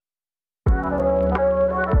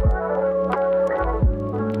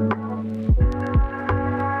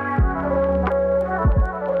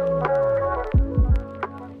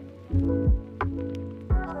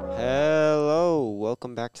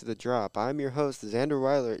back to the drop. I'm your host, Xander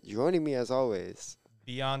Weiler. Joining me as always,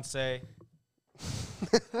 Beyonce.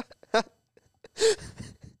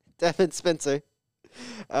 Devin Spencer.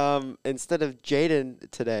 Instead of Jaden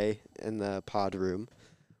today in the pod room,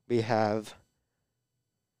 we have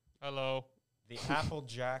Hello. The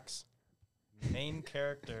Applejack's main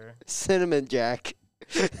character. Cinnamon Jack.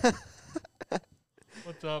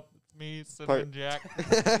 What's up? It's me, Cinnamon Jack.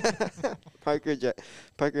 Parker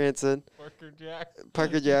Hanson. Parker Jack.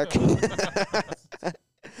 Parker Jack. So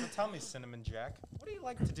tell me, Cinnamon Jack, what do you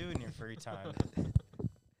like to do in your free time?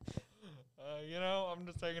 I'm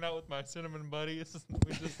just hanging out with my cinnamon buddies.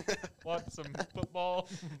 We just watch some football.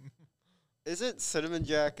 Isn't Cinnamon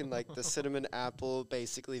Jack and like the cinnamon apple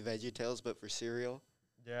basically VeggieTales but for cereal?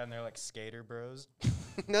 Yeah, and they're like skater bros.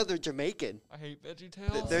 No, they're Jamaican. I hate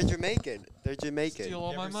VeggieTales. They're Jamaican. They're Jamaican. Steal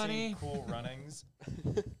all You my ever money. seen Cool Runnings?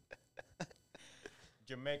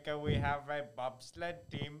 Jamaica, we have a bobsled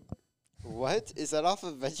team. What? Is that off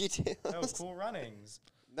of VeggieTales? No, Cool Runnings.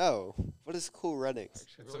 No. What is Cool Runnings?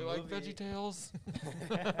 I It's a really like movie. VeggieTales.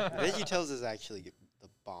 VeggieTales is actually the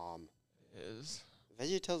bomb. It is.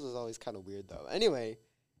 VeggieTales is always kind of weird though. Anyway,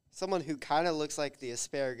 someone who kind of looks like the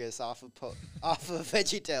asparagus off of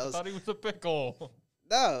VeggieTales. Thought he was a pickle.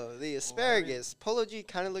 No, the asparagus. Polo G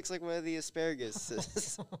kind of looks like one of the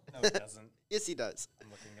asparaguses. No, it doesn't. Yes, he does. I'm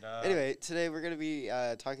looking it up. Anyway, today we're going to be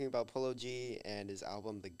talking about Polo G and his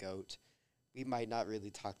album, The GOAT. We might not really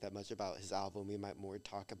talk that much about his album. We might more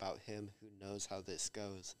talk about him. Who knows how this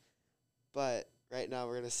goes. But right now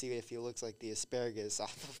we're going to see if he looks like the asparagus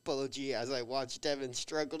off of Polo G as I watch Devin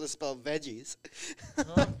struggle to spell veggies.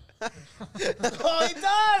 Oh, he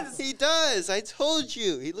does! He does. I told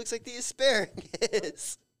you. He looks like the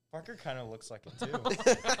asparagus. Parker kind of looks like it, too.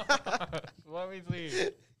 Let me see.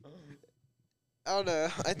 I don't know.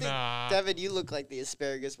 I think, Nah. Devin, you look like the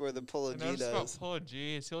asparagus more than Polo I G noticed about does. Polo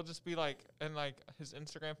G is he'll just be like, in like his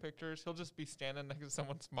Instagram pictures, he'll just be standing next to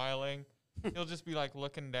someone smiling. He'll just be like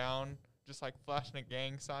looking down, just like flashing a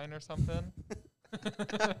gang sign or something.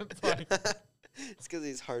 It's like, It's because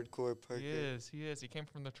he's hardcore, Parker. he is. He came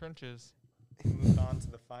from the trenches. Moved on to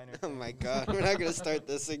the finer Oh things. my God, we're not gonna start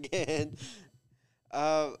this again.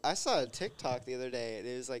 I saw a TikTok the other day, and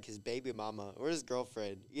it was like his baby mama or his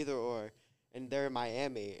girlfriend, either or, and they're in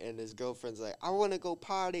Miami, and his girlfriend's like, "I want to go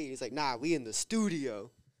party." He's like, "Nah, we in the studio."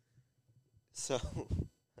 So,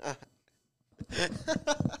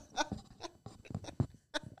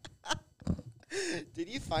 did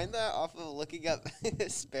you find that off of looking up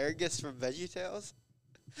asparagus from VeggieTales?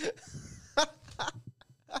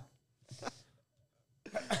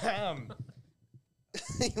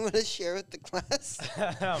 You want to share with the class?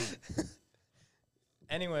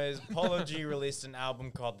 Anyways, Polo G released an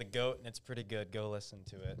album called The GOAT, and it's pretty good. Go listen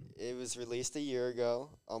to it. It was released a year ago,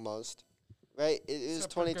 almost. Right? It was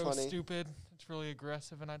Except for Go 2020. Stupid. It's really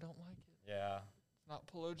aggressive, and I don't like it. Yeah. It's not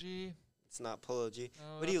Polo G. It's not Polo G.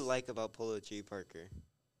 No, What do you that's- like about Polo G, Parker?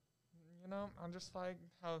 I'm just like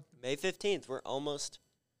how May 15th, we're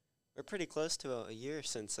pretty close to a year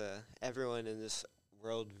since everyone in this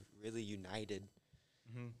world really united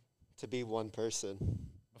hmm to be one person.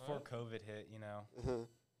 Before What? COVID hit, you know.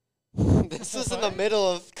 This is in the middle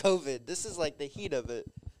of COVID. This is like the heat of it.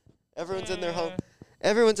 Everyone's in their home. eh,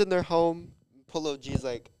 Everyone's in their home. Polo G's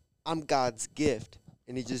like, "I'm God's gift,"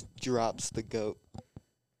 and he just drops the goat.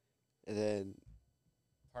 And then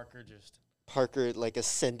Parker just, Parker like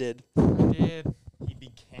ascended. I did. he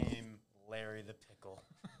became Larry the Pickle.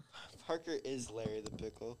 Parker is Larry the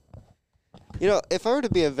Pickle. You know, if I were to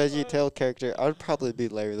be a VeggieTale character, I would probably be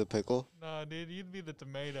Larry the Pickle. Nah, dude, you'd be the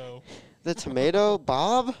tomato. The tomato,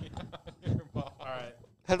 Bob? You're Bob. All right.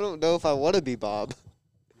 I don't know if I want to be Bob.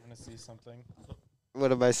 You want to see something?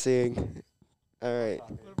 What am I seeing? All right.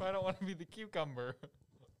 What if I don't want to be the cucumber?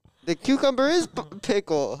 The cucumber is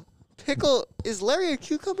pickle. Pickle, is Larry a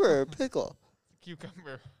cucumber or a pickle?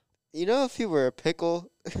 Cucumber. You know, if he were a pickle,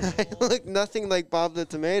 I look nothing like Bob the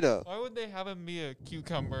tomato. Why would they have him be a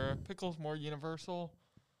cucumber? Pickle's more universal.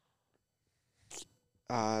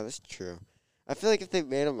 That's true. I feel like if they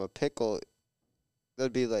made him a pickle,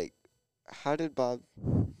 that'd be like, how did Bob...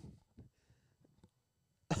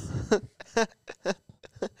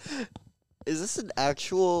 Is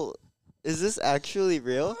this actually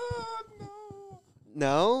real?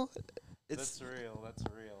 No? It's That's real. That's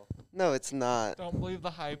real. No, it's not. Don't believe the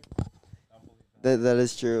hype. Don't believe that. That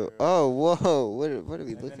is true. Oh, whoa. What are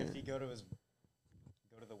we And looking then if at? you go to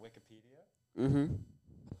the Wikipedia. Mm-hmm.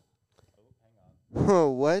 Oh, hang on. Oh,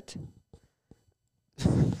 what?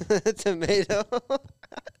 Tomato?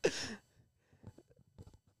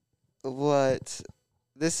 What?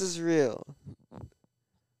 This is real.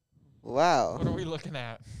 Wow. What are we looking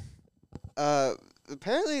at?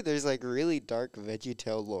 Apparently there's like really dark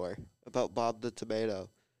VeggieTale lore about Bob the Tomato.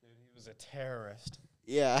 Dude, he was a terrorist.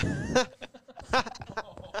 Yeah.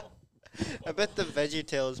 I bet the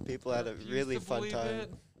VeggieTales people had a Refuse really to fun believe time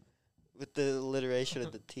it. with the alliteration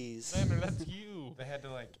of the T's. Xander, that's you. They had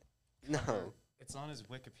to like. No. It's on his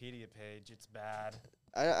Wikipedia page. It's bad.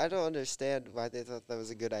 I don't understand why they thought that was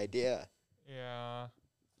a good idea. Yeah.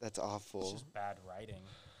 That's It's awful. just bad writing.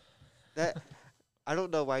 That I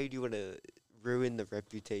don't know why you want to ruin the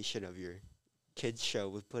reputation of your kids show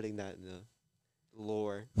with putting that in the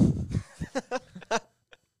lore.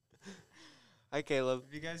 Hi, Caleb.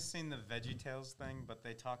 Have you guys seen the VeggieTales thing? But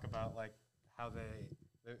they talk about like how they're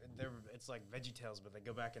it's like VeggieTales, but they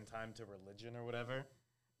go back in time to religion or whatever,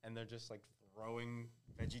 and they're just like throwing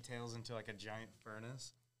VeggieTales into like a giant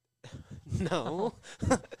furnace. No,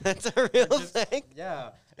 that's a real thing.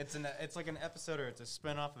 Yeah, it's like an episode or it's a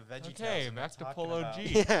spin-off of VeggieTales. Okay, and they're back to talking Polo about-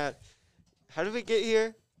 G. Yeah. How did we get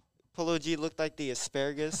here? Polo G looked like the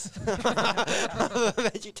asparagus of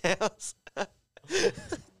VeggieTales.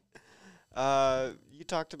 You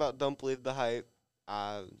talked about don't believe the hype.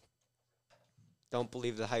 Don't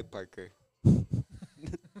believe the hype, Parker.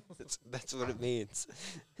 That's what it means.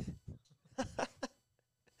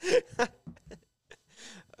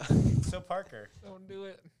 So Parker, Don't do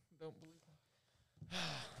it. Don't believe it.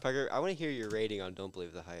 Parker, I want to hear your rating on Don't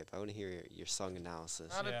Believe the Hype. I want to hear your song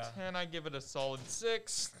analysis. Out Yeah. of 10, I give it a solid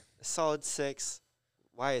 6. A solid 6.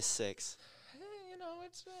 Why is 6? You know,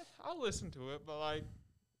 it's I'll listen to it, but like,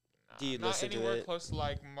 Do you not listen to anywhere it? close to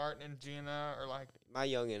like Martin and Gina or like My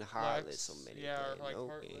young and heartless, Lex, so many yeah, or days, like no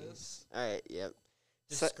Heartless. games. All right, yep.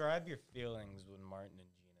 So- describe your feelings with Martin and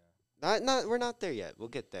Gina. Not, we're not there yet. We'll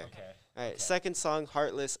get there. Okay. All right, okay. second song,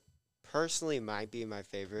 Heartless, personally might be my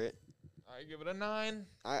favorite. I give it a 9.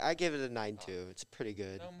 I give it a 9 too. It's pretty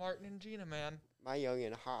good. No Martin and Gina, man. My young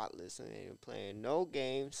and heartless, I ain't playing no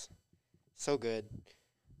games. So good.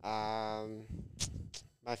 My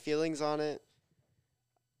feelings on it.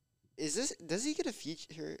 Does he get a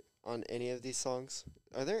feature on any of these songs?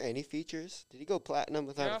 Are there any features? Did he go platinum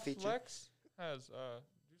without Yeah, a feature? Flex has Juice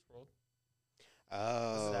WRLD.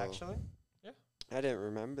 Oh. Is it actually? I didn't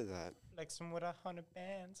remember that. Like some with 100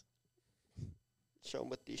 bands. Show 'em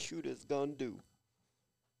what these shooters gonna do.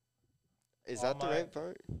 Is All that the my- right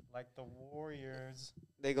part? Like the Warriors.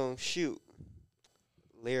 They gonna shoot.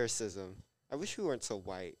 Lyricism. I wish we weren't so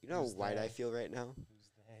white. You know Who's how white I they? feel right now? Who's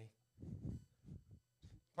they?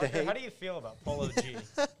 Parker, They? how do you feel about Polo G?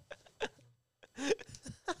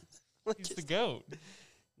 He's the GOAT.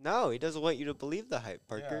 No, he doesn't want you to believe the hype,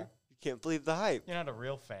 Parker. Yeah. You can't believe the hype. You're not a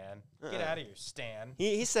real fan. Get Uh-uh. out of your stand.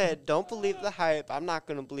 He said, don't believe the hype. I'm not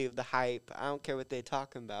going to believe the hype. I don't care what they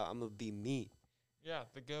talking about. I'm going to be me, Yeah,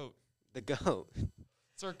 the GOAT. the GOAT.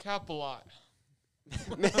 Sir Capalot.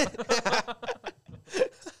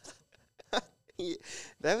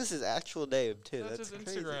 That was his actual name, too. That's his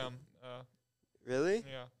crazy. Instagram. Really?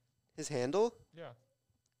 Yeah. His handle? Yeah.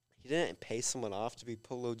 He didn't pay someone off to be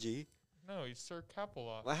Polo G? No, he's Sir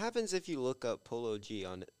Capalot. What happens if you look up Polo G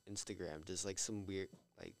on Instagram? Does like some weird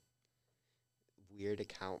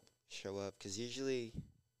account show up? Because usually,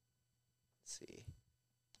 let's see.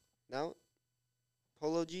 No,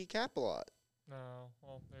 Polo G Capalot. No.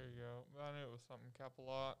 Well, there you go. I knew it was something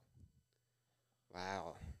Capalot.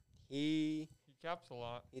 Wow, he He caps a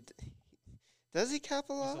lot. does he cap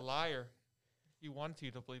a He's lot? a liar. He wants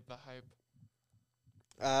you to believe the hype.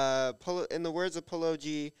 Polo, in the words of Polo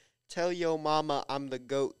G, tell yo mama I'm the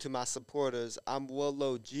GOAT to my supporters. I'm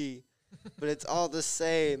Polo G, but it's all the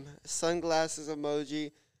same. Sunglasses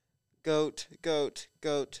emoji. GOAT, GOAT,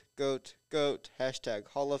 GOAT, GOAT, GOAT. Hashtag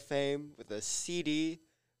Hall of Fame with a CD,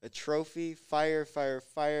 a trophy, fire, fire,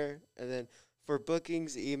 fire. And then for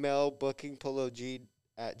bookings, email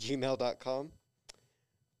bookingpolog@gmail.com.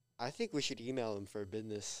 I think we should email him for a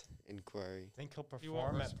business inquiry. Think he'll He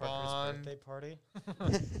won't perform at Parker's respond. birthday party?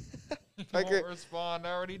 He Parker- won't respond.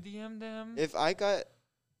 I already DM'd him. If I got,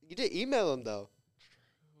 you did email him though.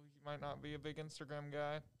 He might not be a big Instagram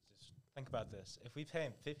guy. Just think about this. If we pay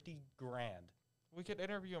him 50 grand, We could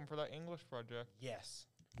interview him for that English project. yes.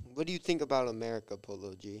 What do you think about America,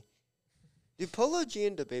 Polo G? Do Polo G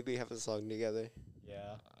and DaBaby have a song together?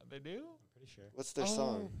 Yeah, They do? I'm pretty sure. What's their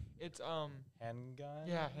song? It's Handgun?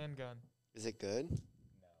 yeah, Handgun. Is it good?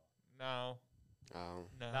 No. No. Oh,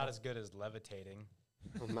 No. Not as good as Levitating.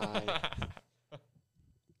 oh my.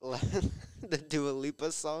 The Dua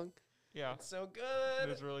Lipa song? Yeah. It's so It good.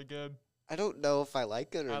 is really good. I don't know if I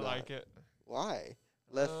like it or I not. like it. Why?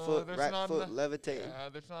 Left Uh, foot, there's right not foot, enough- levitating. Yeah,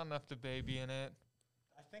 there's not enough to baby in it.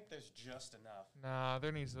 I think there's just enough. Nah,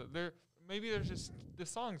 there needs to, there maybe there's just the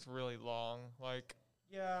song's really long. Like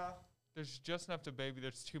Yeah. there's just enough to Baby.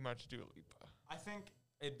 There's too much Dua Lipa. I think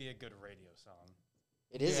it'd be a good radio song,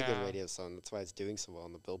 It is a good Yeah. radio song. That's why it's doing so well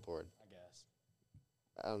on the Billboard. I guess.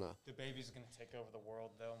 I don't know. The Baby's going to take over the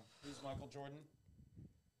world, though. Who's Michael Jordan?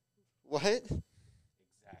 What?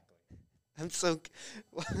 Exactly. I'm so.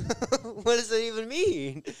 What does that even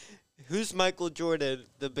mean? Who's Michael Jordan?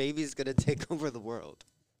 The Baby's gonna take over the world.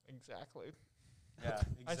 Exactly. Yeah,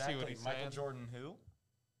 I exactly. see what he's Michael saying. Jordan who?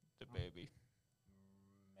 The Baby.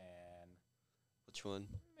 Man. Which one?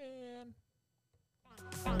 Man.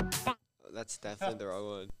 Oh, that's definitely the wrong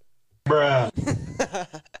one. Bruh.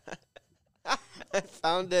 I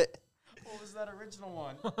found it. What was that original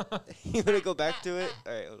one? You wanna go back to it?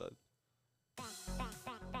 All right, hold on.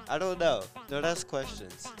 I don't know. Don't ask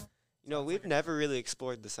questions. You know, we've never really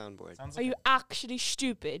explored the soundboard. Sounds Are like you actually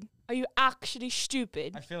stupid? Are you actually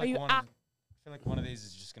stupid? I feel Are like you I feel like one of these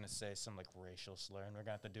is just gonna say some like racial slur, and we're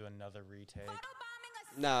gonna have to do another retake.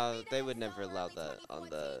 No, they would never allow that on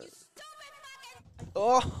the.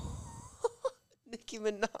 Oh, Nicki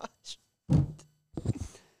Minaj.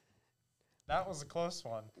 That was a close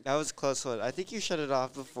one. That was a close one. I think you shut it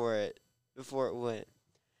off before it went.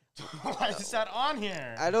 Why is that on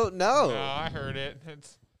here? I don't know. No, I heard it.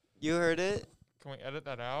 It's. You heard it? Can we edit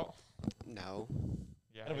that out? No.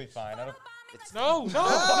 Yeah. It'll be fine. It's No,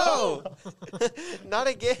 no, no. Not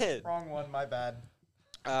again. Wrong one. My bad.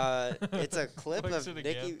 It's a clip Fix of it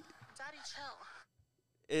Nicki. again.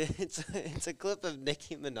 It's a clip of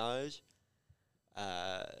Nicki Minaj.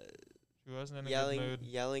 She wasn't in a Yelling good mood.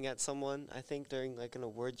 yelling at someone. I think during like an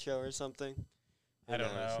award show or something. I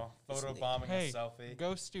don't know. It's Photo Nicki. bombing Hey, a selfie.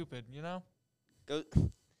 go stupid, you know? Go.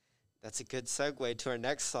 That's a good segue to our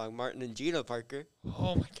next song, Martin and Gina Parker.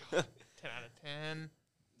 Oh my god. 10 out of 10.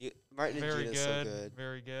 Martin and Very Gina's good. so good.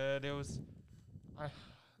 Very good. It was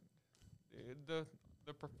dude,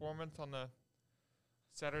 the performance on the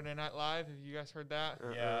Saturday Night Live. Have you guys heard that?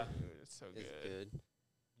 Yeah. Dude, it's so It's good. good.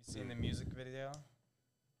 You seen the music video?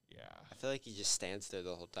 Yeah. I feel like he just stands there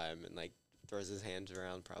the whole time and like throws his hands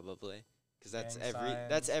around probably, because Gang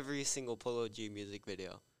that's signs. every single Polo G music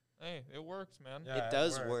video. Hey, it works, man. Yeah, it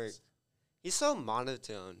does work. works. He's so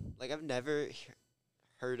monotone. Like I've never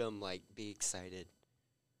heard him like be excited.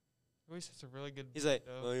 Always has a really good. He's like,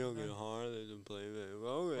 beat, oh, though. you don't get hard. They don't play it.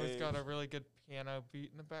 Always got Okay. a really good piano beat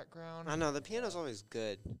in the background. I know the piano's always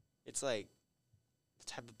good. It's like the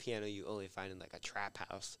type of piano you only find in like a trap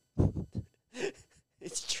house.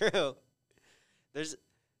 It's true. There's.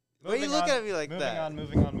 Why are you looking at me like that?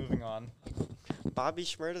 Moving on. Bobby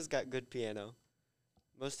Shmurda's got good piano.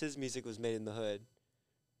 Most of his music was made in the hood.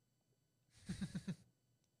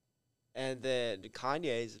 And then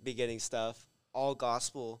Kanye's beginning stuff, all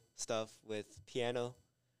gospel stuff with piano.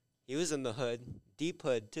 He was in the hood, deep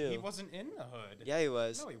hood too. He wasn't in the hood. Yeah, he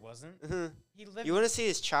was. No, he wasn't. Mhm. He lived. You want to see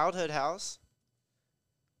his childhood house?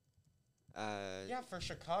 Yeah, for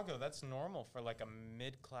Chicago, that's normal for like a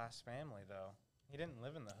mid-class family, though. He didn't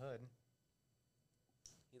live in the hood.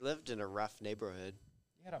 He lived in a rough neighborhood.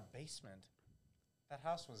 He had a basement. That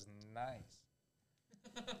house was nice.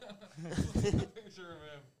 Sure,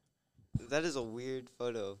 man. That is a weird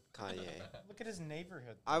photo of Kanye. Look at his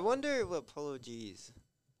neighborhood. I wonder what Polo G's.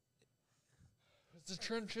 It's the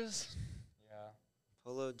trenches. Yeah.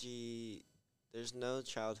 Polo G, there's no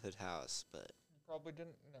childhood house, but Probably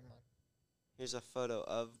didn't. Never mind. here's a photo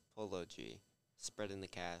of Polo G spreading the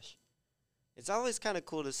cash. It's always kind of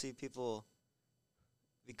cool to see people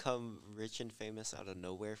become rich and famous out of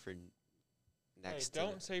nowhere for next Hey, to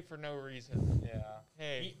don't say for no reason. Yeah.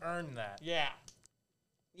 Hey. He earned that. Yeah.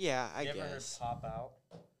 Yeah, I you ever heard guess. Pop Out?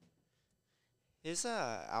 His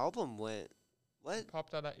album went what?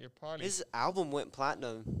 Popped out at your party. His album went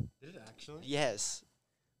platinum. Did it actually? Yes.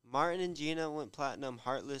 Martin and Gina went platinum.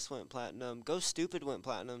 Heartless went platinum. Go Stupid went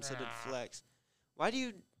platinum. So did Ah. Flex. Why do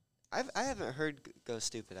you? I haven't heard Go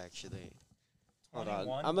Stupid actually. Hold on.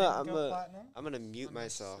 21 I'm didn't go a platinum? I'm gonna mute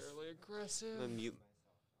myself. Unnecessarily aggressive. I'm gonna mute.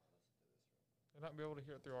 You'll not be able to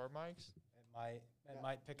hear it through our mics. It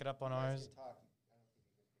might pick it up on ours.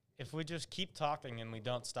 If we just keep talking and we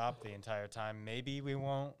don't stop the entire time, maybe we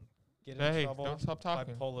won't get in Hey, trouble don't stop by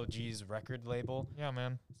talking. Polo G's record label. Yeah,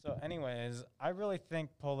 man. So, anyways, I really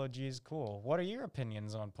think Polo G is cool. What are your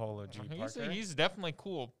opinions on Polo G, Parker? He's definitely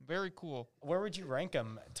cool. Very cool. Where would you rank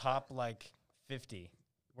him? Top like 50.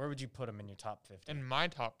 Where would you put him in your top 50? In my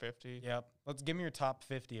top 50. Yep. Let's give me your top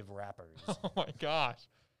 50 of rappers. Oh my gosh.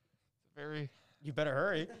 Very. You better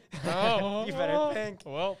hurry. Oh. You better think.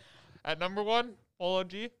 Well, at number 1, Polo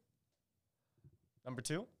G. Number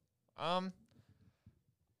 2? Sir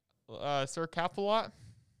Capalot.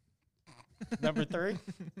 Number 3?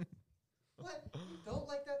 What? You don't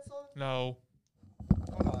like that song? No.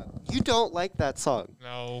 Come on. You don't like that song?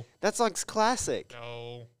 No. That song's classic.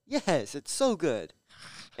 No. Yes, it's so good.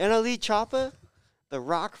 And Ali Choppa, the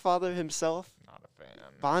rock father himself, Not a fan.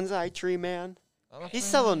 bonsai tree man. Not a He's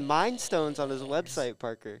fan. selling mind stones on his website,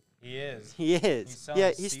 Parker. He is. He is. He's selling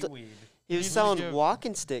Yeah, seaweed. he was Needs to selling give-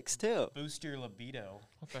 walking sticks too. Boost your libido.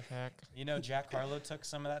 What the heck? You know, Jack Harlow took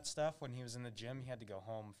some of that stuff when he was in the gym. He had to go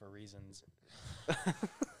home for reasons.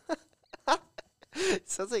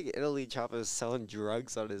 Sounds like Italy Choppa is selling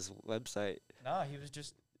drugs on his website. Nah, he was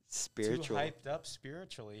just Spiritual. too hyped up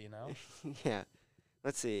spiritually, you know? Yeah.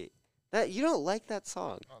 Let's see. That you don't like that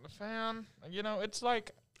song. Not a fan. You know, it's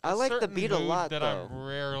like I a like the certain beat a mood lot, that though. I'm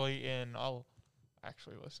rarely in. I'll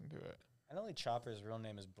actually listen to it. Annalie Chopper's real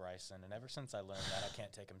name is Bryson, and ever since I learned that, I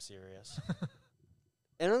can't take him serious.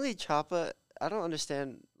 Italy Choppa, I don't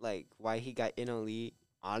understand like why he got Italy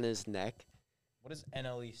on his neck. What does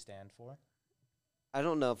NLE stand for? I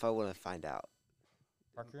don't know if I want to find out.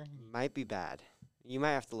 Parker? Might be bad. You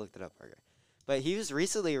might have to look that up, Parker. But he was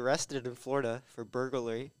recently arrested in Florida for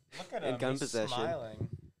burglary. Look at And him. gun He's possession. smiling.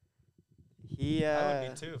 He I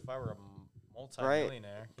would be too if I were a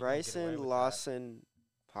multi-millionaire. Bryson Lawson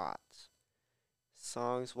Potts.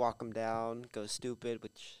 Songs Walk 'Em Down, Go Stupid,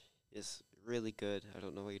 which is really good. I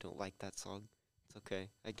don't know why you don't like that song. It's okay.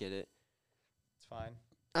 I get it. It's fine.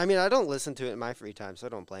 I mean, I don't listen to it in my free time, so I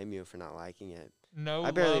don't blame you for not liking it. No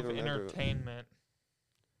I barely Love remember. Entertainment.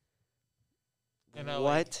 And I What?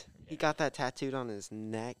 like- He yeah. got that tattooed on his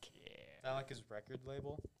neck? Yeah. Is that like his record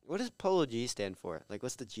label? What does Polo G stand for? Like,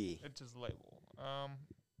 what's the G? It's his label.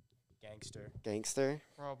 Gangster. Gangster?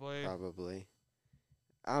 Probably. Probably.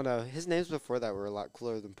 I don't know. His names before that were a lot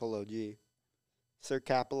cooler than Polo G. Sir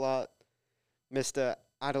Cap-a-Lot. Mr.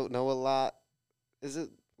 I Don't Know a Lot. Is it?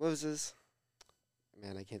 What was his?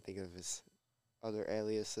 Man, I can't think of his other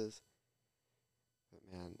aliases. But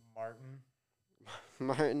man, Martin.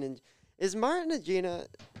 Martin and is Martin and Gina?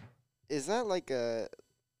 Is that like a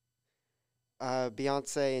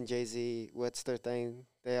Beyonce and Jay-Z? What's their thing?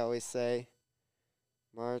 They always say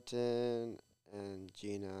Martin and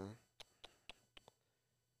Gina.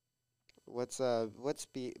 What's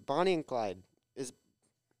Bonnie and Clyde?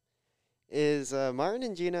 Is Martin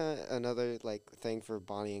and Gina another like thing for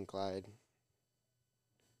Bonnie and Clyde?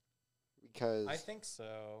 Because I think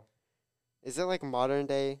so. is it like modern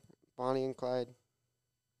day Bonnie and Clyde?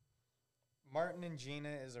 Martin and Gina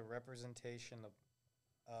is a representation of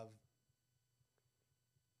I don't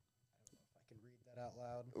know if I can read that out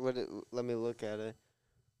loud. Let me look at it.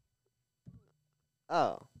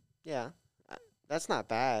 Oh, yeah. That's not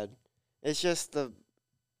bad. It's just the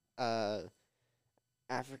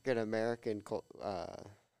African American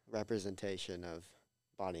representation of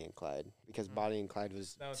Bonnie and Clyde, because Bonnie and Clyde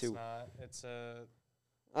was No, it's too. not. It's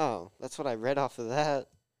Oh, that's what I read off of that.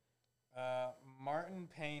 Martin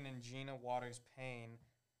Payne and Gina Waters Payne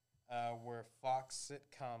were Fox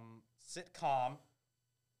sitcom.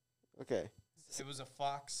 Okay. It was a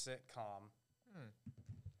Fox sitcom, Hmm.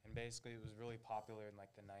 and basically it was really popular in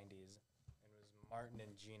like the 90s. And it was Martin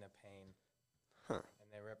and Gina Payne, Huh.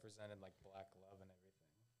 and they represented like black love and everything.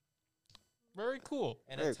 Very cool.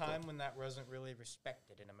 In Very a cool. time when that wasn't really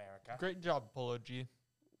respected in America. Great job, Polo G.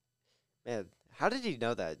 Man, how did he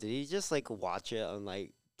know that? Did he just like watch it on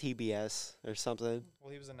like TBS or something?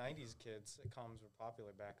 Well, he was a 90s kid. Sitcoms were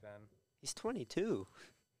popular back then. He's 22.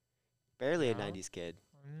 Barely a Yeah. 90s kid.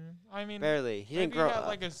 I mean, Barely. He didn't maybe grow he had up.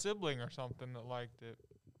 like a sibling or something that liked it.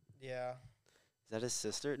 Yeah. Is that his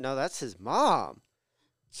sister? No, that's his mom.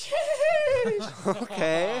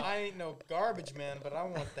 Okay. I ain't no garbage man, but I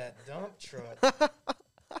want that dump truck.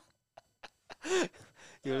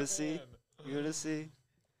 You want to see? You want to see?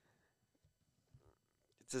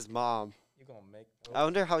 It's his mom. You gonna make I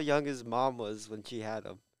wonder how young his mom was when she had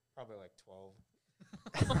him. probably like 12.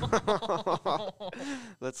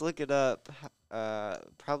 Let's look it up.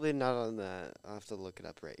 Probably not on that. I'll have to look it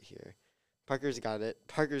up right here. Parker's got it.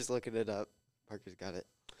 Parker's looking it up. Parker's got it.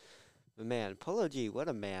 But man, Polo G, what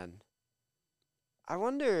a man. I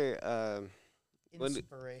wonder, When-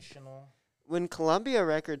 Inspirational. when Columbia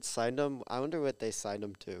Records signed him, I wonder what they signed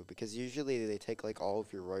him to, because usually they take like all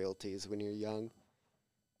of your royalties when you're young.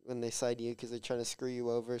 When they sign you, because they're trying to screw you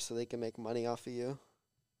over so they can make money off of you.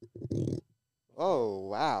 Oh,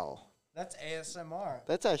 wow. That's ASMR.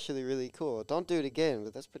 That's actually really cool. Don't do it again,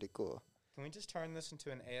 but that's pretty cool. Can we just turn this into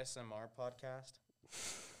an ASMR podcast?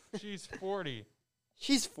 She's 40.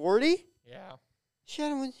 She's 40? Yeah. She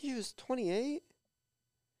had him when she was 28?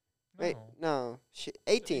 No. Wait, no. She's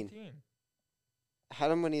 18. Had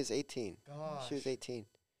him when he was 18. Gosh. She was 18.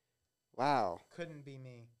 Wow. Couldn't be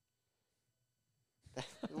me.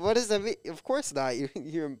 What does that mean? Of course not.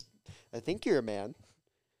 You're. I think you're a man.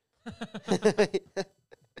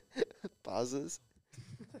 Pauses.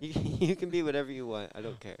 You can be whatever you want. I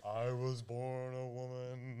don't care. I was born a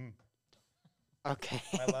woman. Okay.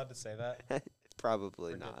 Am I allowed to say that?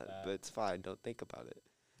 Probably Forget not, that. but it's fine. Don't think about it.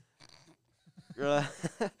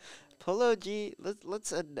 Polo G.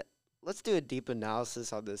 Let's do a deep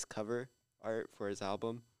analysis on this cover art for his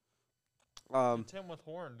album. It's him with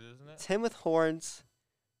horns, isn't it? It's him with horns.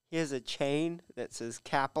 He has a chain that says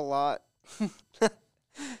 "Cap a lot,"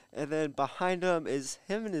 and then behind him is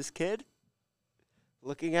him and his kid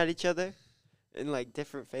looking at each other in like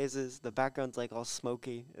different phases. The background's like all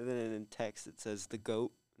smoky, and then in text it says "the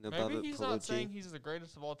goat." And above Maybe it, he's Polo not G. saying he's the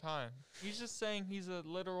greatest of all time. He's just saying he's a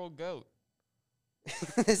literal goat.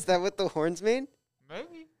 Is that what the horns mean?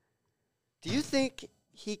 Maybe. Do you think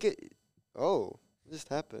he could? Oh, what just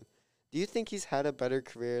happened? Do you think he's had a better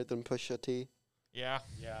career than Pusha T? Yeah.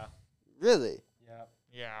 Yeah. Really? Yeah.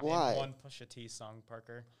 Yeah. Why? Name one Pusha T song,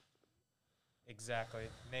 Parker. Exactly.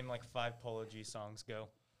 Name like 5 Polo G songs. Go.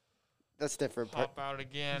 That's different. Pop out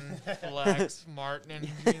again. Flex, Martin, and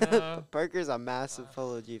Gina. Parker's a massive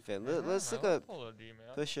Polo G fan. Let's look up Polo G,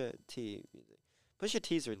 man. Pusha T music. Pusha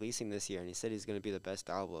T's releasing this year, and he said he's going to be the best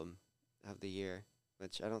album of the year,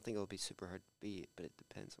 which I don't think it'll be super hard to beat, but it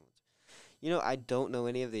depends on what's. I don't know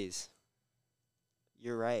any of these.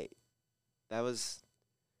 You're right. That was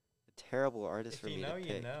a terrible artist for me to pick.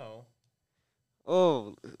 You know.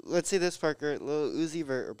 Oh, let's see this, Parker. Lil Uzi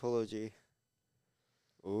Vert or Polo G?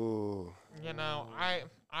 Ooh.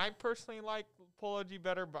 I personally like Polo G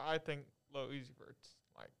better, but I think Lil Uzi Vert's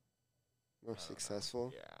like More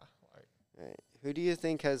successful? Yeah. Like All right. Who do you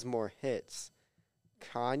think has more hits?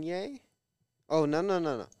 Kanye? Oh,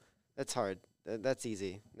 no. That's hard. That's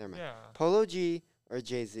easy. Never mind. yeah. Polo G or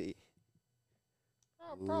Jay-Z?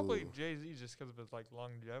 Probably Ooh. Jay-Z just because of his like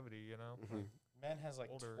longevity, you know. Mhm. Man has like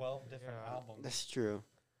Older, 12 different yeah. albums. That's true.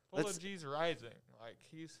 Polo Let's- G's rising. Like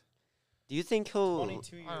he's Do you think he'll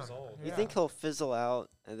 22 I years don't know. old. you Yeah. think he'll fizzle out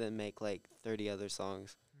and then make like 30 other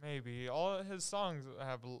songs? maybe all of his songs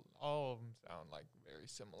have all of them sound like very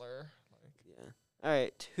similar. Like Yeah. All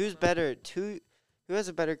right. Who's better? Who has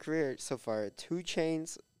a better career so far? 2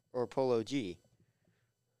 Chainz or Polo G?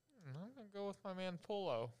 I'm gonna go with my man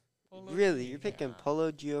Polo. Polo Really? G, You're picking yeah.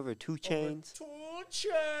 Polo G over 2 Chainz? 2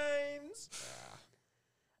 Chainz. Yeah.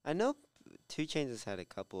 I know 2 Chainz has had a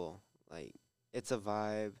couple. Like, It's a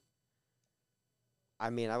Vibe. I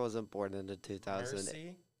mean, I wasn't born in the 2000.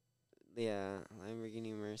 Mercy. Yeah,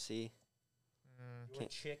 Lamborghini Mercy, Mm. Your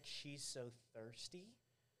chick, she's so thirsty.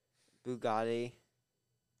 Bugatti.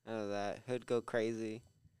 None of that. Hood Go Crazy.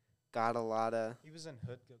 Got a lotta. He was in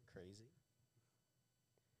Hood Go Crazy.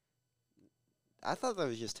 I thought that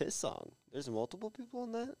was just his song. There's multiple people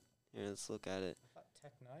in that? Here, let's look at it. I thought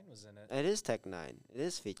Tech 9 was in it. It is Tech 9. It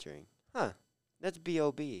is featuring. Huh. That's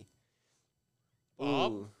B.O.B.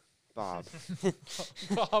 Bob? Ooh, Bob.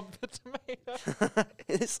 Bob the Tomato.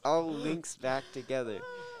 This all links back together.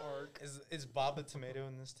 Is Bob the Tomato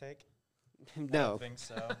in this take? I No. don't think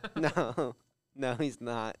so. No. No, he's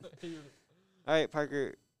not. All right,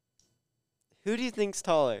 Parker. Who do you think's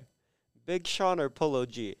taller? Big Sean or Polo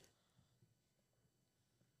G?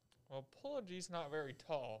 Well, Polo G's not very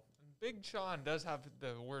tall. Big Sean does have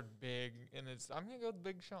the word big, and I'm gonna go with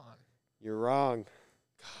Big Sean. You're wrong.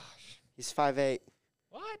 Gosh. He's 5'8".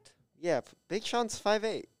 What? Yeah, Big Sean's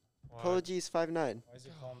 5'8". Polo What? G's 5'9". Why does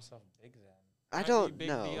he call himself big then? I Might be don't big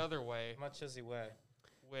know. the other way. How much does he weigh?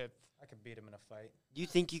 With I could beat him in a fight. Do you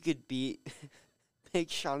think you could beat Big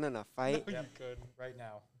Sean in a fight? No, Yep. you could. Right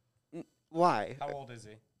now. Why? How old is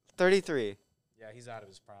he? 33. Yeah, he's out of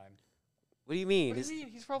his prime. What do you mean? What do you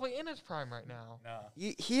mean? He's probably in his prime right now. No.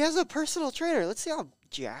 He has a personal trainer. Let's see how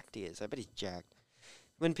jacked he is. I bet he's jacked.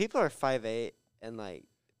 When people are 5'8" and like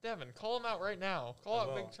Devin, call him out right now. Call I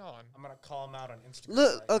out Big will. Sean. I'm going to call him out on Instagram.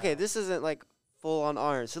 look, right okay, now. this isn't like full on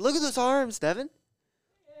arms. So look at those arms, Devin.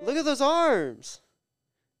 Look at those arms.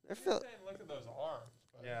 They're You're filled. saying look at those arms.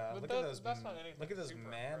 but- Yeah, but look at those. That's not anything. Look at those super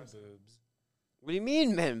man impressive. boobs. What do you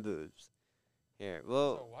mean, man boobs? Here, There's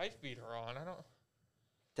well, a wife beater on. I don't.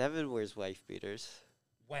 Devin wears wife beaters.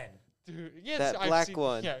 When? Dude, yes, That I've black seen,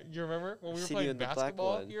 one. Yeah, you remember when we were Seen you playing in the black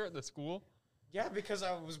basketball one. here at the school? Yeah, because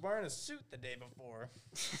I was wearing a suit the day before.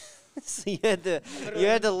 So you had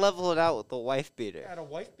to level it out with the wife beater. I had a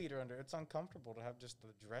wife beater under. It's uncomfortable to have just the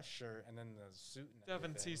dress shirt and then the suit. And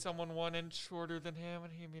Devin everything. sees someone 1 inch shorter than him,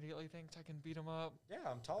 and he immediately thinks I can beat him up. Yeah,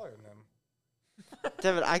 I'm taller than him.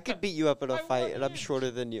 Devin, I could beat you up in a By fight, 1 and I'm inch. shorter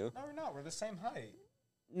than you. No, we're not. We're the same height.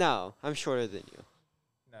 No, I'm shorter than you.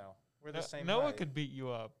 No, we're the same Noah height. could beat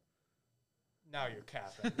you up. Now you're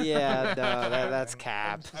capping. Yeah, no, that's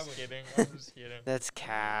cap. I'm just kidding. I'm just kidding. That's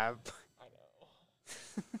cap. I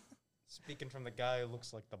know. Speaking from the guy who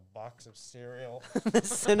looks like the box of cereal.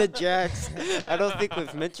 Cinejax. I don't think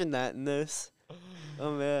we've mentioned that in this.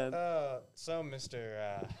 Oh man. So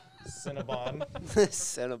Mr. Cinnabon,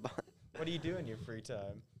 Cinnabon. what do you do in your free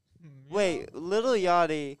time? Wait, Little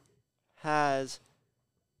Yachty has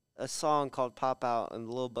a song called "Pop Out" and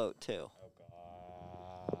Lil Boat too. Oh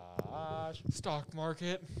gosh. Stock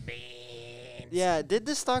market. Yeah, did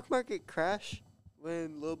the stock market crash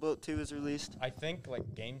when Lil Boat 2 was released? I think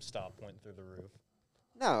like GameStop went through the roof.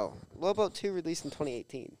 No, Lil Boat 2 released in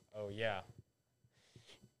 2018. Oh yeah.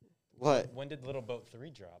 What? When did Little Boat 3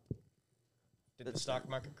 drop? Did the stock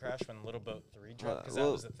market crash when Little Boat 3 dropped? Because well-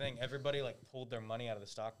 that was the thing. Everybody like pulled their money out of the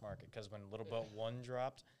stock market because when Little Boat 1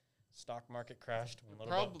 dropped, stock market crashed. When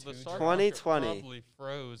Little Boat 2 The stock dropped, market 2020. probably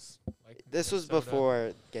froze. Like This was Minnesota.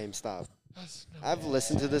 before GameStop. I've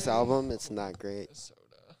listened to this album. It's not great. Minnesota.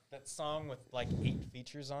 that song with like 8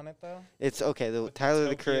 features on it though. It's okay. The With Tyler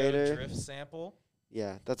the Tokyo Creator. Drift sample.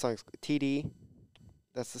 Yeah, that song's TD.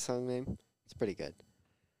 That's the song name. It's pretty good.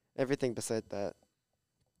 Everything beside that.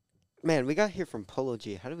 Man, we got here from Polo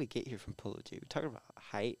G. How did we get here from Polo G? We're talking about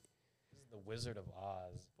height. This is the Wizard of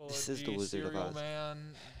Oz. Polo This is the G, Wizard of Cereal Oz. Man,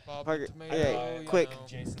 Bob Parker, the Tomato, hey, you quick. know.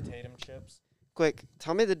 Jason Tatum chips. Quick,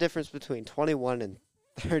 tell me the difference between 21 and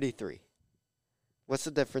 33. What's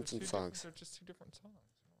the difference They're in two different- songs? They're just two different songs.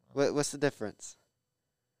 I don't know. What's the difference?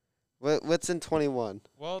 What's in 21?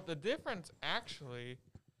 Well, the difference actually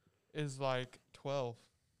is like 12.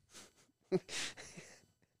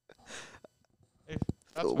 If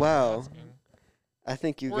that's what Wow. you're asking. I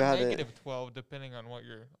think you Or got it. negative 12, depending on what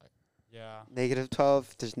you're like. Yeah. Negative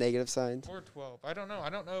 12. There's negative signs. Or 12. I don't know. I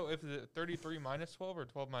don't know if it's 33 minus 12 or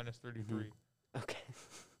 12 minus 33. Okay.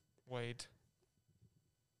 Wait.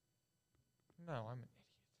 No, I'm an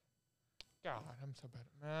idiot. God, I'm so bad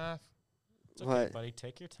at math. It's okay, What? buddy.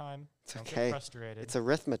 Take your time. It's Don't okay. get frustrated. It's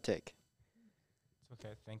arithmetic. It's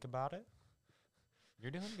okay. Think about it.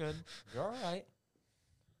 You're doing good. You're all right.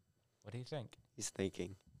 What do you think? He's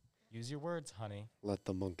thinking. Use your words, honey. Let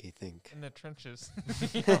the monkey think. In the trenches.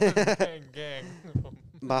 You know, gang.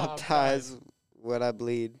 Mob ties what I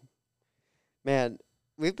bleed. Man,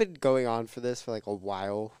 we've been going on for this for like a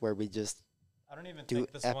while where we just I don't even Do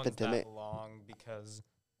think this epidemic. one's that long because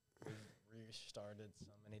we've restarted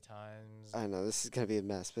so many times. I know this is gonna be a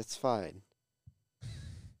mess, but it's fine.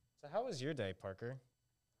 So how was your day, Parker?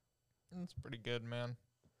 It's pretty good, man.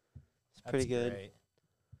 It's pretty That's good. Great.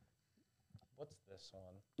 What's this one?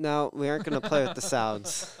 No, we aren't gonna play with the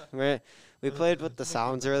sounds. We played with the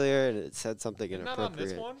sounds earlier and it said something Isn't that on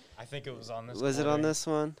this inappropriate. one? I think it was on this. Was it on recording. this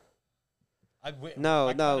one?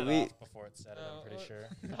 No, No, no, cut it we- off before it said it. I'm pretty sure.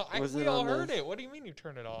 No, Was we it all on heard this? it. What do you mean you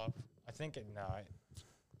turned it off? I think it. No,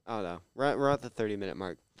 Oh no, we're at the 30-minute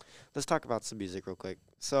mark. Let's talk about some music real quick.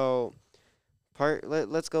 So,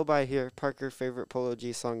 let's go by here. Parker, favorite Polo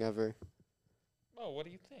G song ever. Oh, what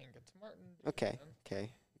do you think? It's Martin. Okay. man.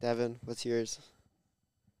 Okay, Devin, what's yours?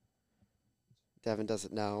 Devin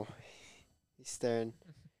doesn't know. He's staring.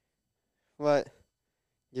 What?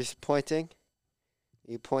 You're pointing?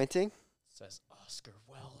 You pointing? says Oscar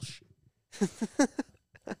Welsh.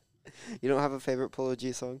 You don't have a favorite Polo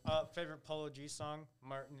G song? Favorite Polo G song?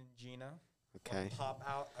 Martin and Gina. Okay. Pop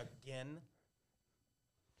out again.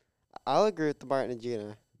 I'll agree with the Martin and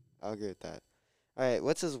Gina. I'll agree with that. All right,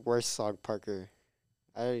 what's his worst song, Parker?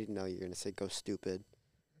 I already know you're gonna say "Go Stupid."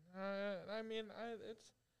 I mean,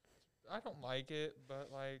 I don't like it, but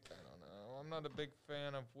like I don't know. I'm not a big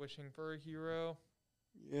fan of Wishing for a Hero.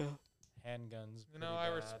 Yeah. Handguns. You know, pretty I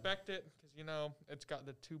bad. respect it because you know it's got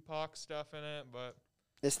the Tupac stuff in it, but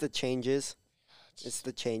It's the changes. It's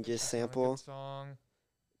the changes just not a good sample. song.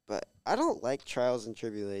 But I don't like Trials and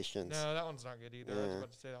Tribulations. No, that one's not good either. I was Yeah.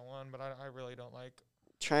 about to say that one, but I really don't like.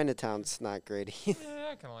 Chinatown's not great either. Yeah,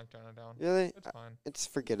 I kind of like Chinatown. Really? It's fine. It's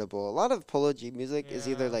forgettable. A lot of Polo G music is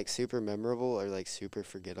either Yeah. like super memorable or like super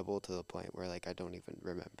forgettable to the point where like I don't even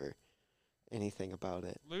remember anything about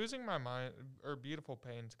it. Losing My Mind or Beautiful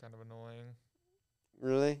Pain's kind of annoying.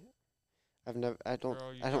 Really? I Girl, you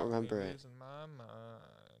don't got me remember it. losing my mind.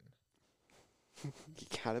 You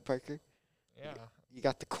got it, Parker? Yeah. You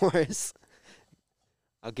got the chorus.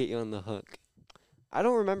 I'll get you on the hook. I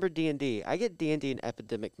don't remember D&D. I get D&D and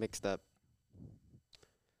Epidemic mixed up.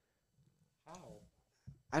 How?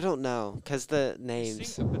 I don't know, 'cause the You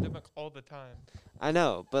names. sing Epidemic all the time. I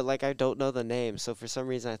know, but like I don't know the name, so for some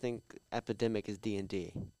reason I think Epidemic is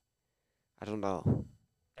D&D. I don't know.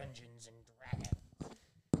 Dungeons and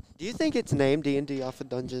Dragons. Do you think it's named D&D off of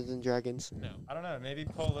Dungeons and Dragons? No. I don't know. Maybe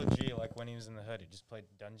Polo G, like when he was in the hood, he just played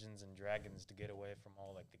Dungeons and Dragons to get away from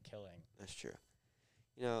all like the killing. That's true.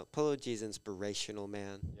 You know, Polo G's inspirational,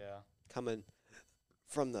 man. Yeah. Coming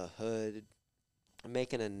from the hood,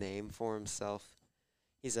 making a name for himself.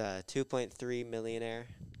 He's a 2.3 millionaire.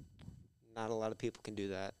 Not a lot of people can do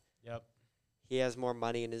that. Yep. He has more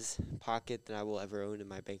money in his pocket than I will ever own in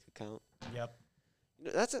my bank account. Yep.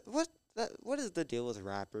 You know, what is the deal with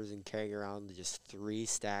rappers and carrying around just 3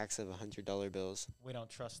 stacks of $100 bills? We don't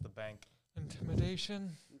trust the bank.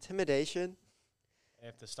 Intimidation. Intimidation?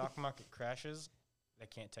 If the stock market crashes, they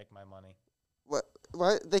can't take my money. What?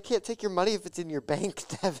 They can't take your money if it's in your bank,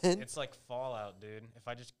 Devin. It's like Fallout, dude. If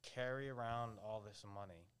I just carry around all this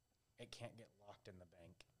money, it can't get locked in the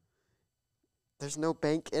bank. There's no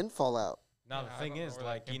bank in Fallout. Now, Yeah, the I thing don't know is, where that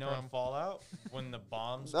like, came you know, in from. Fallout, when the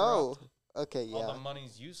bombs No. dropped, Okay, yeah. all the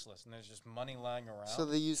money's useless, and there's just money lying around. So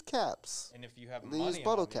they use caps. and if you have They money use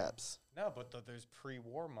bottle on you- caps. No, but there's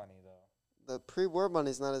pre-war money, though. The pre-war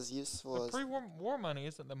money's not as useful The as pre-war money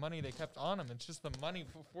isn't the money they kept on them. It's just the money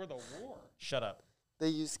before the war. Shut up. they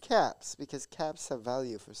use caps because caps have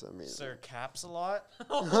value for some reason. Sir, caps a lot?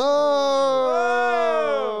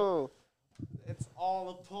 Oh! It's all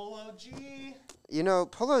a Polo G. You know,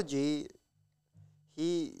 Polo G,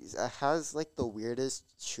 he has like the weirdest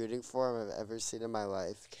shooting form I've ever seen in my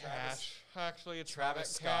life. Cash. Actually, it's Travis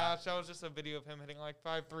Travis Scott. Cash. That was just a video of him hitting like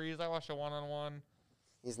 5 threes. I watched a one-on-one.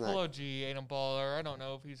 He's not. Polo G ain't a baller. I don't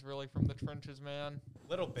know if he's really from the trenches, man.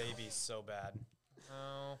 Little baby's so bad.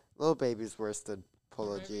 No. Little Baby's worse than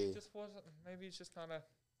Polo maybe G. He just wasn't. Maybe he's just kind of.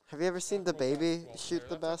 Have you ever seen the baby shoot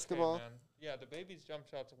the basketball? Yeah, the baby's jump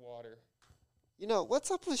shots of water. You know, what's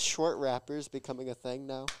up with short rappers becoming a thing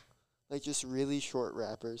now? Like just really short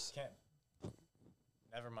rappers. Can't.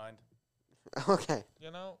 Never mind. Okay.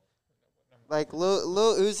 You know. Like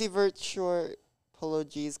Lil Uzi Vert's short, Polo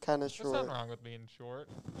G's kind of There's nothing short. wrong with being short.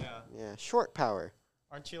 Yeah. Yeah, short power.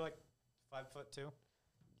 Aren't you like 5'2"?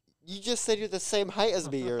 You just said you're the same height as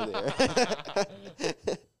me earlier.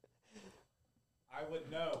 I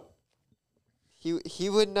would know. He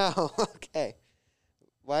would know. Okay.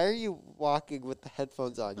 Why are you walking with the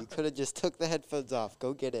headphones on? You could have just took the headphones off.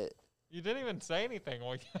 Go get it. You didn't even say anything.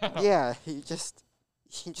 Well, Yeah, he just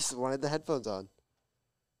wanted the headphones on.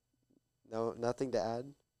 No, nothing to add.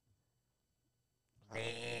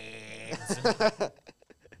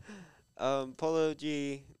 Polo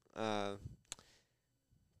G, kind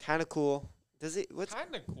of cool. Does he?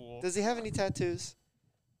 Kind of cool. Does he have any tattoos?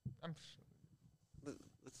 I'm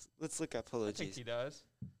Let's look at Polo I think G's. he does.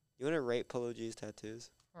 You want to rate Polo G's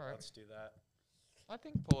tattoos? All right. Let's do that. I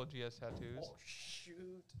think Polo G has tattoos. Oh,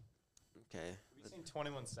 shoot. Okay. Have you seen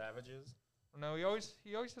 21 Savages? No, he always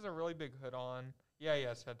has a really big hood on. Yeah, he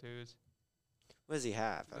has tattoos. What does he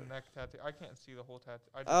have? The neck tattoo. I can't see the whole tattoo.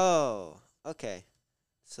 Oh, okay.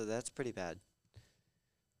 So that's pretty bad.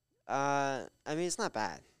 I mean, it's not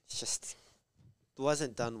bad. It's just it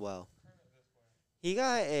wasn't done well. He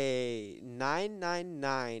got a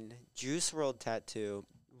 999 Juice WRLD tattoo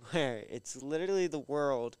where it's literally the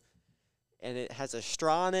world and it has a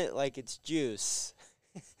straw in it like it's juice.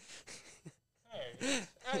 Hey,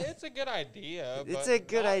 it's a good idea. It's but a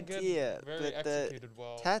good not idea, very but the executed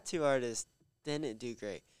well. Tattoo artist didn't do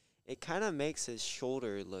great. It kind of makes his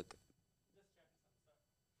shoulder look.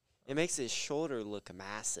 It makes his shoulder look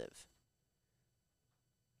massive.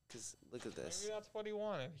 Cause look at this. Maybe that's what he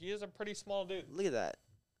wanted. He is a pretty small dude. Look at that.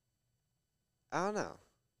 I don't know.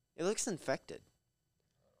 It looks infected.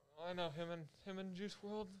 I know him and Juice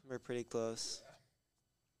WRLD. We're pretty close.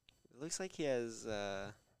 It looks like he has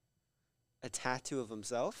a tattoo of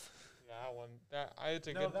himself. Yeah, one. It's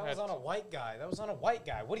a No, good that was on a white guy. That was on a white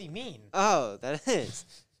guy. What do you mean? Oh, that is.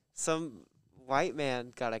 Some white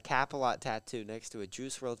man got a Cap-A-Lot tattoo next to a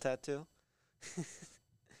Juice WRLD tattoo.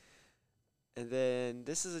 And then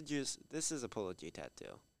this is a Polo G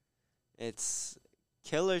tattoo. It's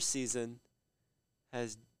Killer Season.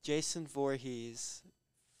 Has Jason Voorhees,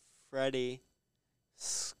 Freddy,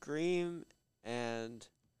 Scream, and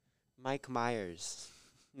Mike Myers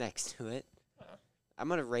next to it. Huh. I'm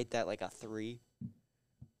gonna rate that like a 3.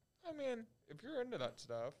 I mean, if you're into that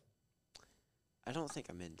stuff. I don't think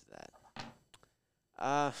I'm into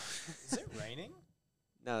that. Is it raining?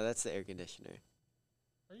 No, that's the air conditioner.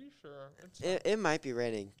 Are you sure? It's It might be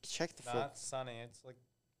raining. Check the Not sunny. It's like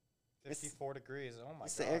It's- 54 degrees. Oh my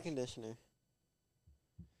It's god. the air conditioner.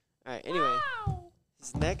 All right. Anyway,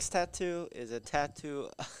 his next tattoo is a tattoo.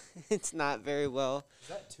 It's not very well. Is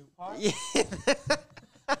that Tupac? Yeah.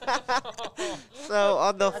 So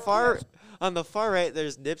on the far right,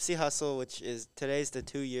 there's Nipsey Hussle, which is today's the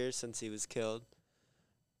 2 years since he was killed.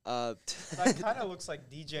 That kind of looks like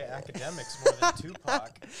DJ Academics more than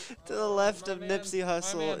Tupac. To the left My of man's- Nipsey my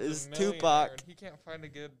Hussle man's a is millionaire, Tupac. and he can't find a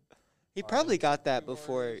good. He probably got that Two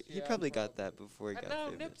before. artists, He yeah, probably got probably. that before he got No,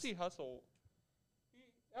 famous. Nipsey Hussle.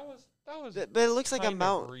 That was. But it looks like a kind of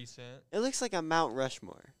Mount. recent. It looks like a Mount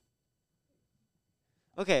Rushmore.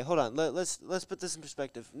 Okay, hold on. Let's put this in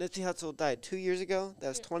perspective. Nipsey Hussle died 2 years ago. That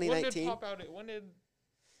was Yeah, When 2019. did Pop Out? When did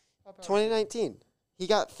Pop Out? 2019. He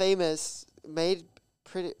got famous, made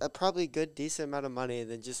probably good decent amount of money,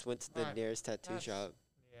 and then just went to the Alright, nearest tattoo that's- shop.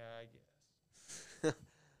 Yeah, I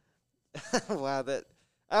guess. Wow, that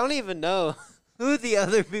I don't even know who the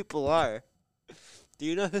other people are. Do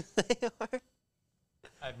you know who they are?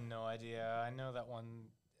 I have no idea. I know that one.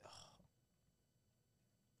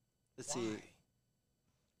 Let's see.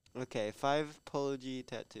 Okay, 5 Polo G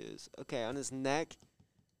tattoos. Okay, on his neck,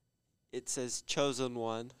 it says "Chosen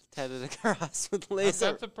One" tatted across with laser.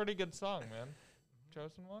 That's a pretty good song, man.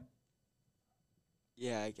 Chosen One.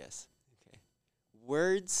 Yeah, I guess. Okay.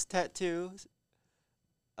 Words tattoos.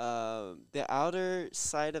 The outer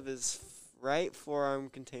side of his right forearm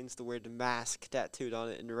contains the word "mask" tattooed on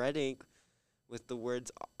it in red ink, with the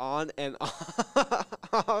words "on" and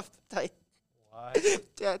 "off" What?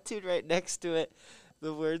 tattooed right next to it.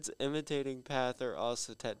 The words "imitating path" are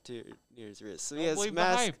also tattooed near his wrist. So he Don't has believe the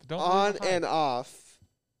mask hype. Don't on believe the hype. and off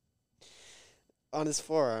on his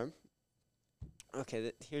forearm.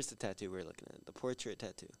 Okay, here's the tattoo we're looking at. The portrait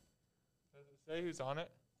tattoo. Does it say who's on it?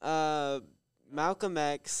 Malcolm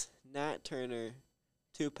X, Nat Turner,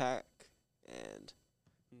 Tupac, and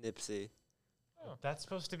Nipsey. Oh. That's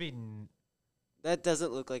supposed to be That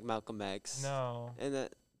doesn't look like Malcolm X. no. And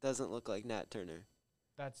that doesn't look like Nat Turner.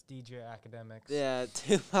 That's DJ Academics. Yeah,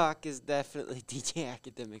 Tupac is definitely DJ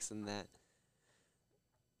Academics in that.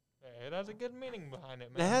 Hey, it has a good meaning behind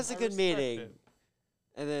it, It man. has a I good respect meaning. it.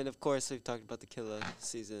 And then, of course, we've talked about the Killa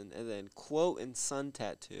season. And then, quote and sun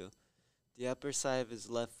tattoo. The upper side of his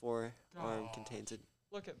left forearm God. contains a...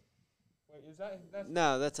 Look at. Wait, is that? That's.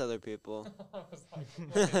 No, that's other people. I was like,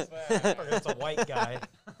 what is that? That's a white guy.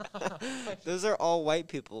 Those are all white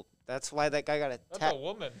people. That's why that guy got a That's a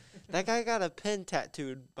woman. That guy got a pin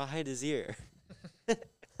tattooed behind his ear.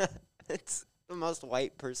 It's the most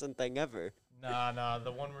white person thing ever. Nah,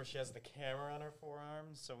 the one where she has the camera on her forearm,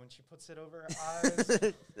 so when she puts it over her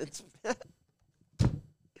eyes. It's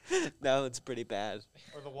no, it's pretty bad.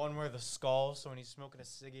 Or the one where the skull, so when he's smoking a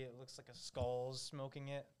ciggy, it looks like a skull's smoking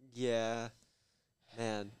it. Yeah,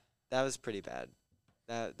 man, that was pretty bad.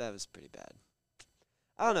 That was pretty bad.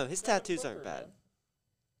 I don't know. His tattoos aren't bad.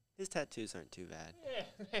 His tattoos aren't too bad.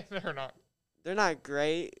 Yeah, they're not. They're not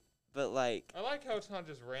great, but like I like how it's not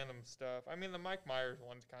just random stuff. I mean, the Mike Myers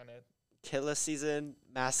one's kind of. Killa season,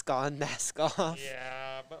 mask on, mask off.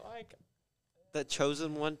 Yeah, but like. The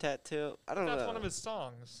Chosen One tattoo. I don't know. That's one of his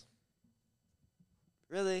songs.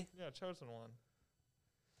 Really? Yeah, Chosen One.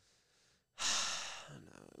 I don't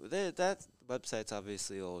know. That website's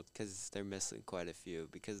obviously old because they're missing quite a few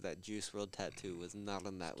because that Juice WRLD tattoo was not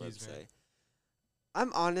on that Excuse me. website.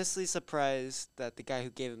 I'm honestly surprised that the guy who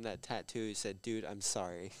gave him that tattoo said, "Dude, I'm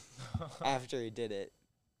sorry," after he did it.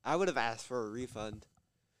 I would have asked for a refund.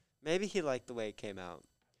 Maybe he liked the way it came out.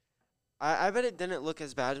 I bet it didn't look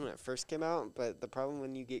as bad when it first came out, but the problem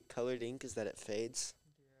when you get colored ink is that it fades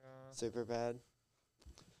Yeah. super bad.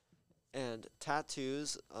 And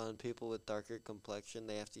tattoos on people with darker complexion,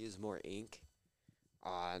 they have to use more ink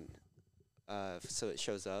on, so it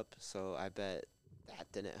shows up. So I bet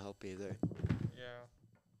that didn't help either. Yeah.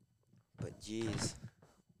 But jeez,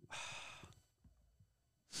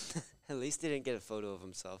 at least he didn't get a photo of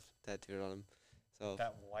himself tattooed on him. So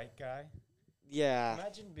That white guy. yeah.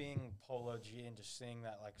 Imagine being Polo G and just seeing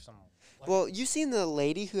that like some. Like Well, you seen the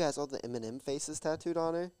lady who has all the Eminem faces tattooed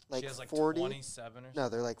on her? Like she has like 40? 27 or something. No,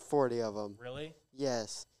 they're like 40 of them. Really?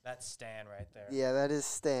 Yes. That's Stan right there. Yeah, that is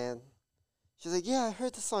Stan. She's like, yeah, I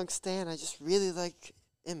heard the song Stan. I just really like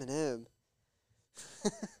Eminem.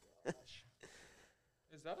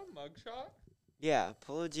 Is that a mugshot? Yeah,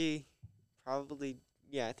 Polo G, probably.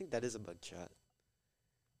 Yeah, I think that is a mugshot.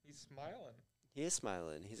 He's smiling. He is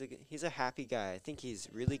smiling. He's a happy guy. I think he's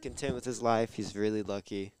really content with his life. He's really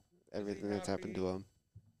lucky. Everything that's happened to him.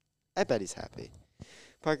 I bet he's happy.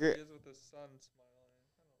 Parker, He is with his son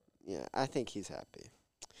smiling. yeah, I think he's happy.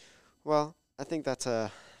 Well, I think that's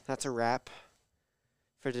a wrap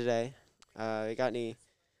for today. You got any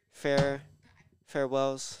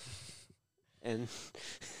farewells? And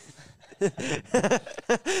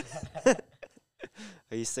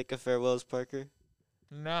are you sick of farewells, Parker?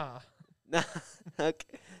 Nah. Nah.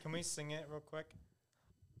 Okay. Can we sing it real quick?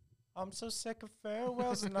 I'm so sick of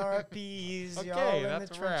farewells and RIPs. Okay, Y'all in that's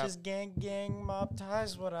the a wrap. trenches, gang, mob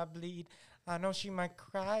ties, what I bleed. I know she might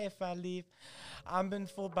cry if I leave. I've been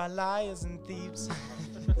fooled by liars and thieves.